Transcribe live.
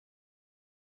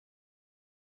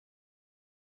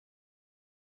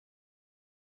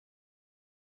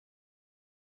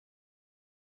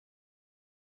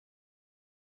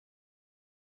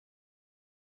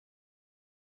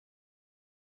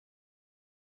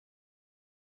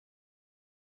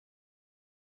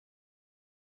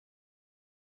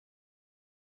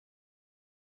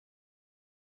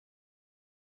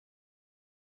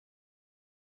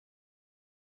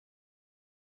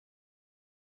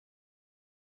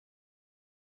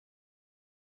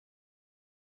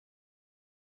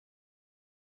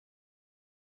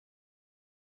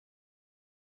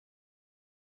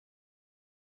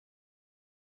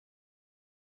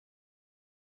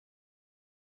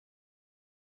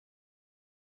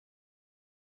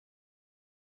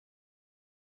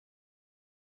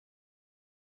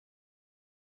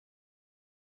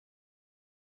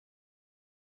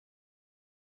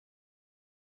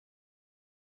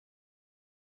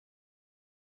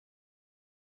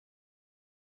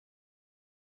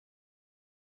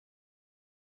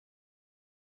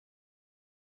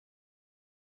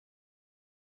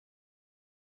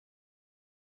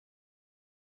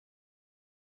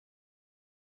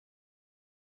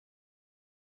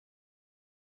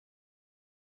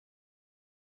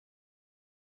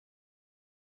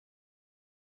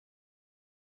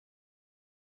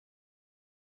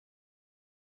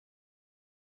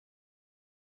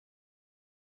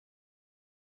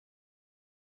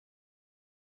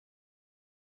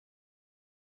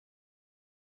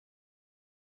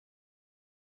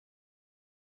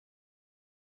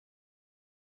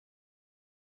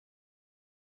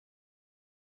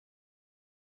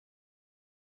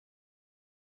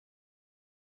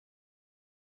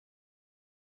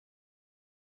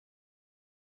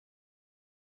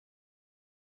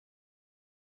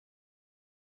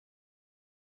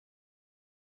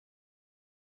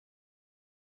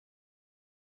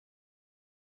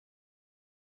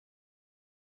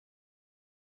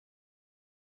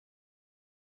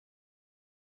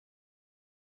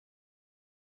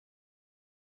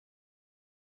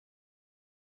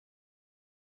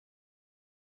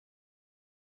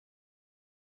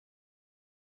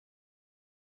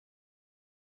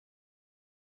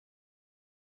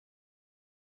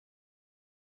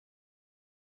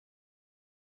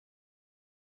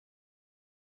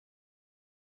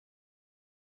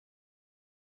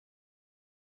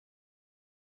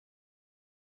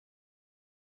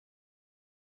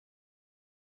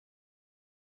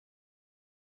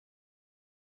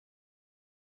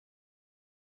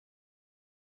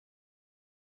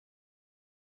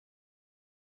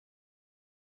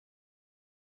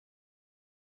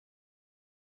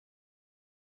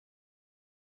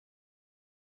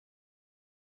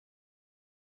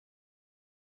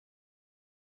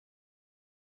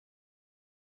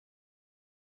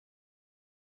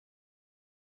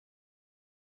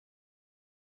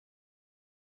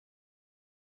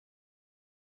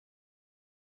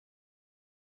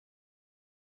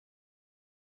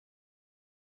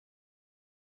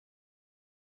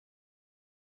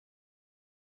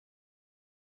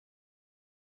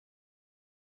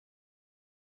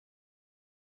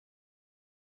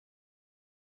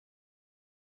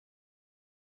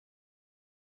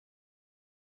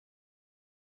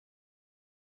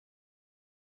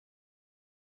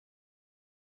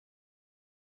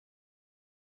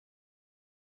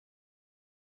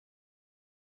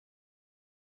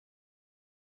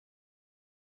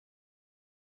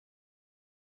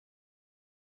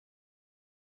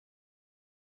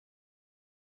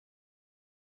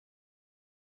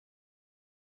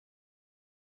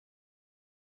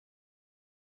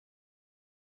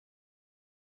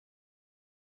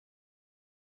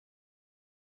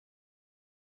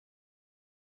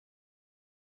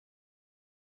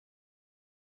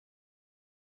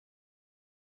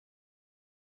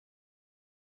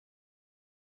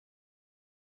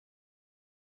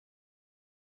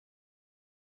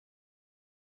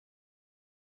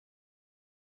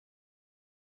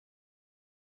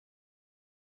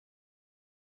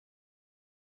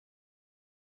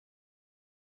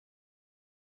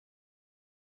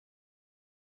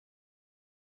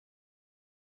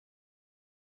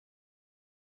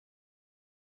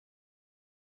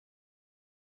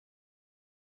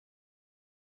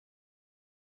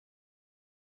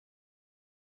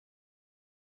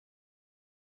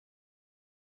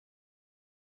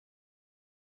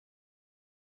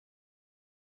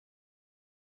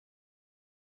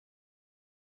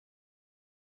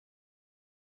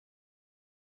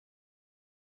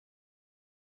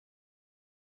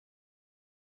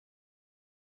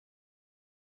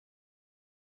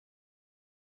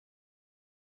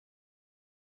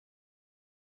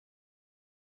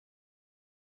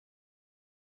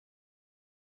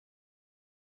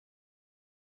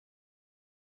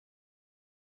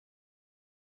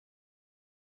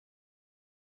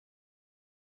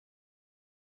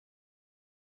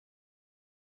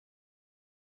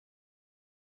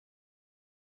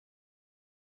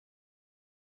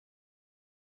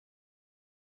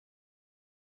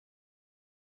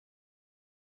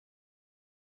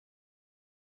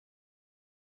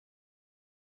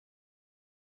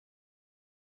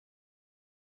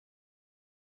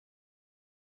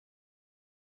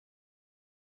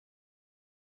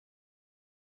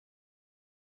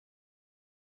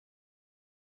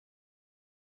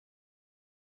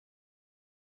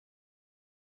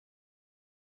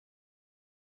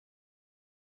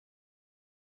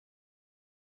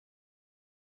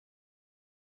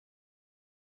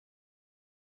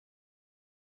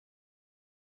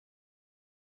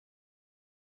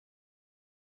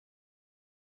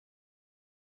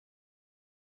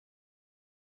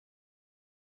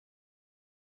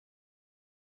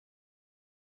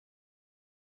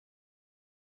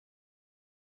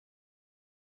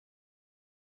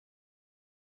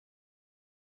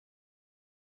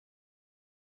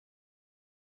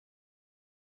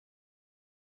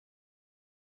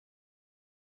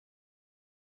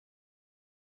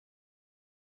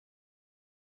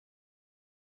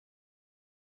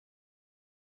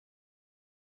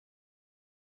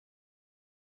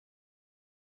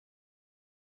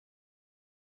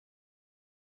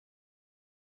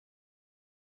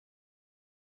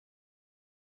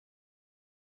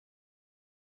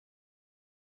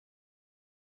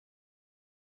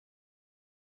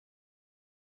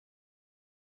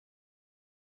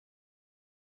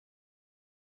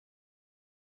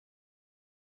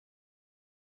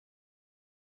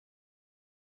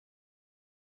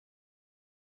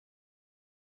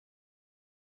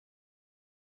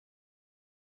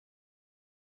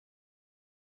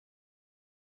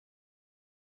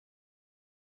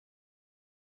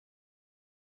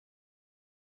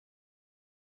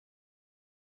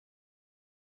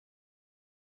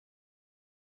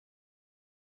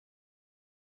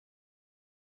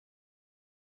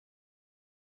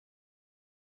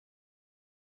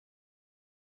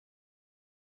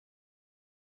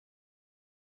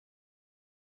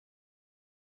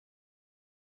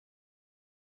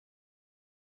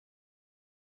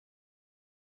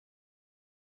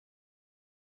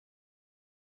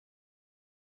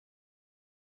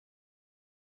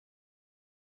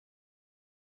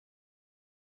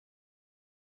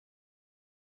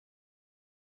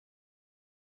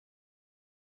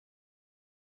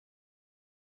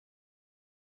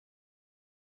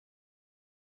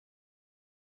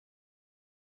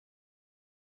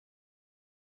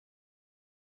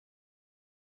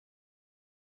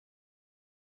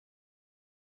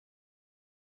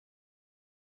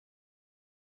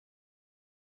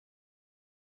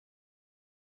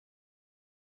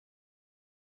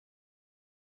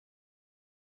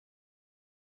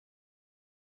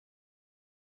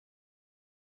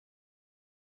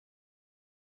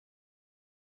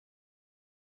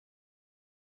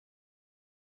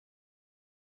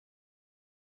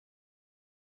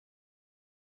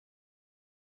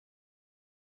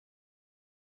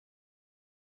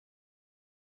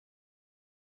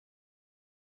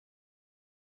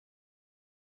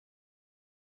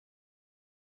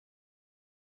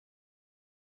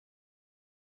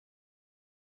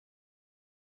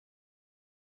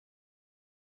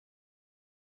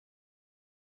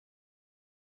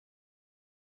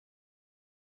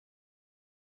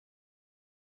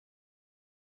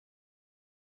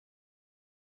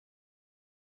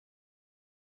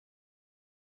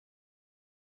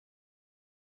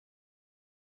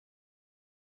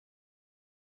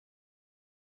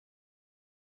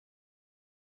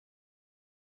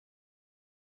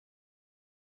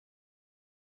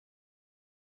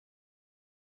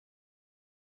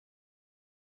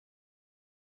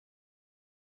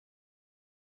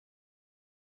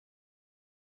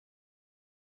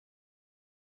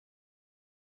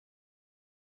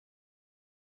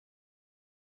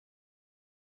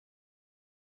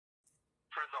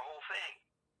for the whole thing.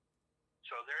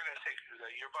 So they're going to take,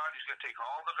 your body's going to take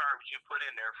all the garbage you put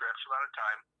in there for X amount of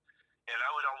time. And I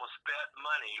would almost bet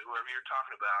money, whoever you're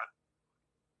talking about,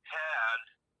 had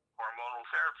hormonal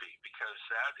therapy, because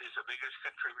that is the biggest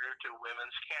contributor to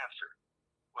women's cancer.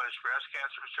 Whether it's breast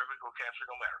cancer, cervical cancer,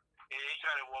 no matter. Any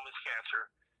kind of woman's cancer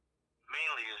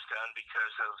mainly is done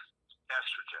because of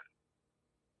estrogen.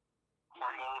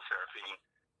 Hormonal therapy,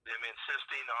 them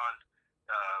insisting on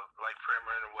like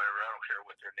Premarin or whatever, I don't care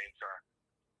what their names are.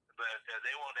 But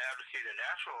they won't advocate a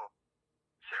natural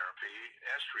therapy,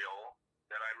 estriol,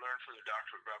 that I learned from the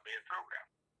doctor about being program.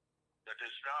 That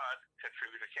does not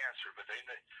contribute to cancer, but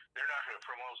they're not going to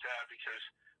promote that, because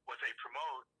what they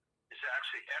promote is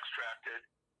actually extracted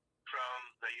from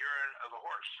the urine of a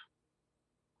horse.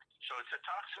 So it's a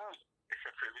toxin that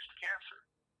contributes to cancer.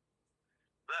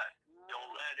 But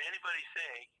don't let anybody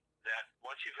think that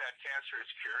once you've had cancer,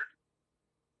 it's cured.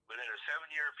 Within a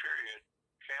 7-year period,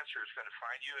 cancer is going to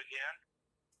find you again,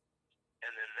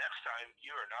 and then next time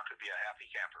you are not going to be a happy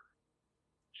camper.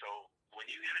 So when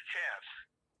you get a chance,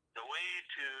 the way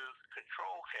to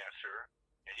control cancer,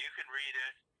 and you can read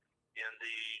it in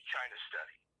the China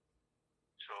study.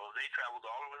 So they traveled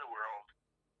all over the world,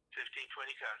 15,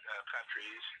 20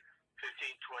 countries,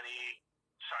 15, 20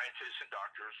 scientists and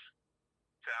doctors,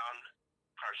 found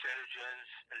carcinogens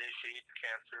initiate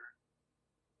cancer,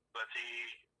 but the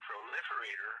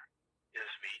proliferator is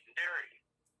meat and dairy.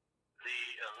 The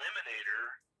eliminator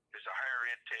is a higher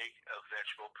intake of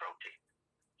vegetable protein.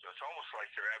 So it's almost like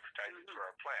they're advertising for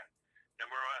our plant.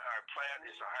 Number one, our plant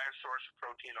is the highest source of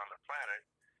protein on the planet,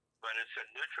 but it's a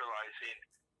neutralizing,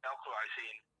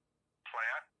 alkalizing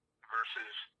plant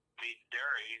versus meat and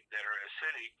dairy that are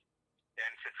acidic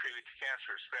and contribute to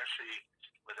cancer, especially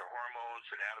with the hormones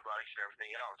and antibiotics and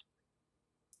everything else.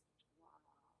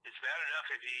 It's bad enough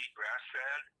if you eat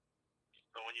grass-fed,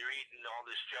 but when you're eating all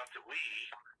this junk that we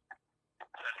eat,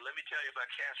 let me tell you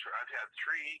about cancer. I've had 3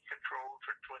 controlled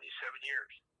for 27 years.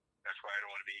 That's why I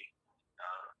don't want to be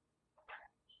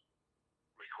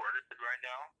recorded right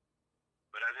now.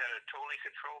 But I've had it totally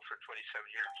controlled for 27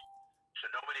 years. So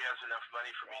nobody has enough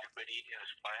money for me to quit eating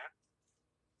this plant.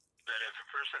 But if a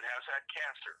person has had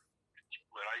cancer,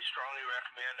 what I strongly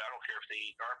recommend, I don't care if they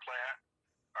eat our plant,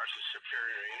 ours is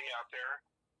superior to any out there,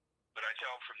 but I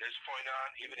tell them from this point on,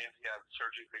 even if you have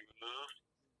surgically removed,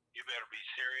 you better be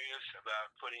serious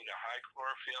about putting a high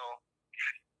chlorophyll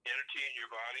entity in your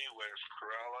body, whether it's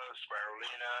chlorella,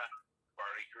 spirulina,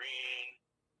 barley green,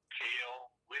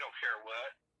 kale, we don't care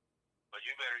what, but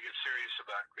you better get serious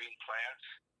about green plants,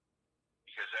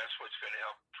 because that's what's going to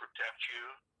help protect you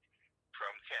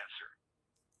from cancer.